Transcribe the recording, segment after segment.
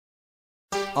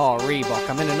Oh, Reebok,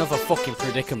 I'm in another fucking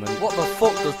predicament. What the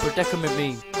fuck does predicament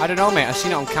mean? I don't know, mate, I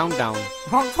seen it on Countdown.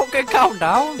 On fucking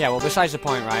Countdown? Yeah, well, besides the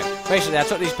point, right? Basically, I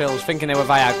took these pills thinking they were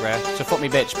Viagra, so fuck me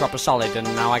bitch proper solid, and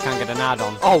now I can't get an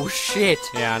add-on. Oh shit.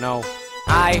 Yeah, I know.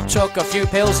 I took a few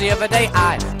pills the other day,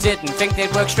 I didn't think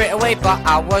they'd work straight away, but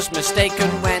I was mistaken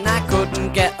when I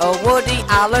couldn't get a Woody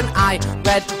Allen. I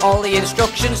read all the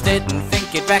instructions, didn't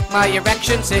think it'd wreck my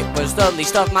erections, it was the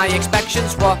least of my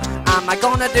expectations. What am I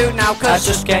gonna do now, cause I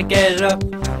just can't get it up.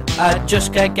 I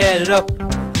just can't get it up.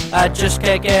 I just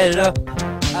can't get it up.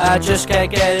 I just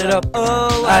can't get it up.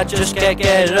 Oh, I just can't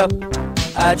get it up.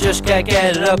 I just can't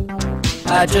get it up.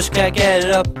 I just can't get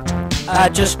it up. I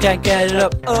just can't get it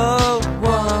up. Oh,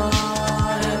 what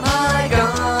am I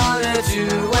gonna do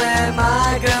when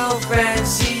my girlfriend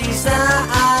sees that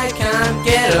I can't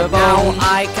get a now bone?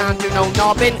 I can't do no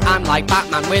knobbing, I'm like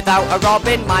Batman without a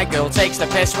Robin. My girl takes the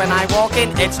piss when I walk in,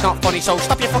 it's not funny so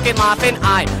stop your fucking laughing.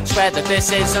 I swear that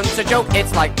this isn't a joke,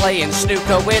 it's like playing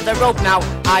snooker with a rope. Now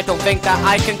I don't think that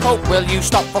I can cope, will you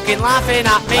stop fucking laughing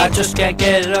at me? I just can't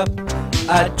get it up.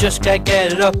 I just can't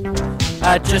get it up.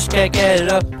 I just can't get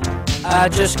it up. I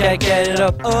just can't get it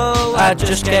up. Oh, I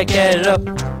just can't get it up.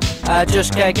 I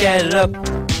just can't get it up.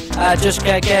 I just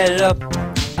can't get it up.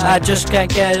 I just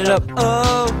can't get it up.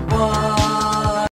 Oh.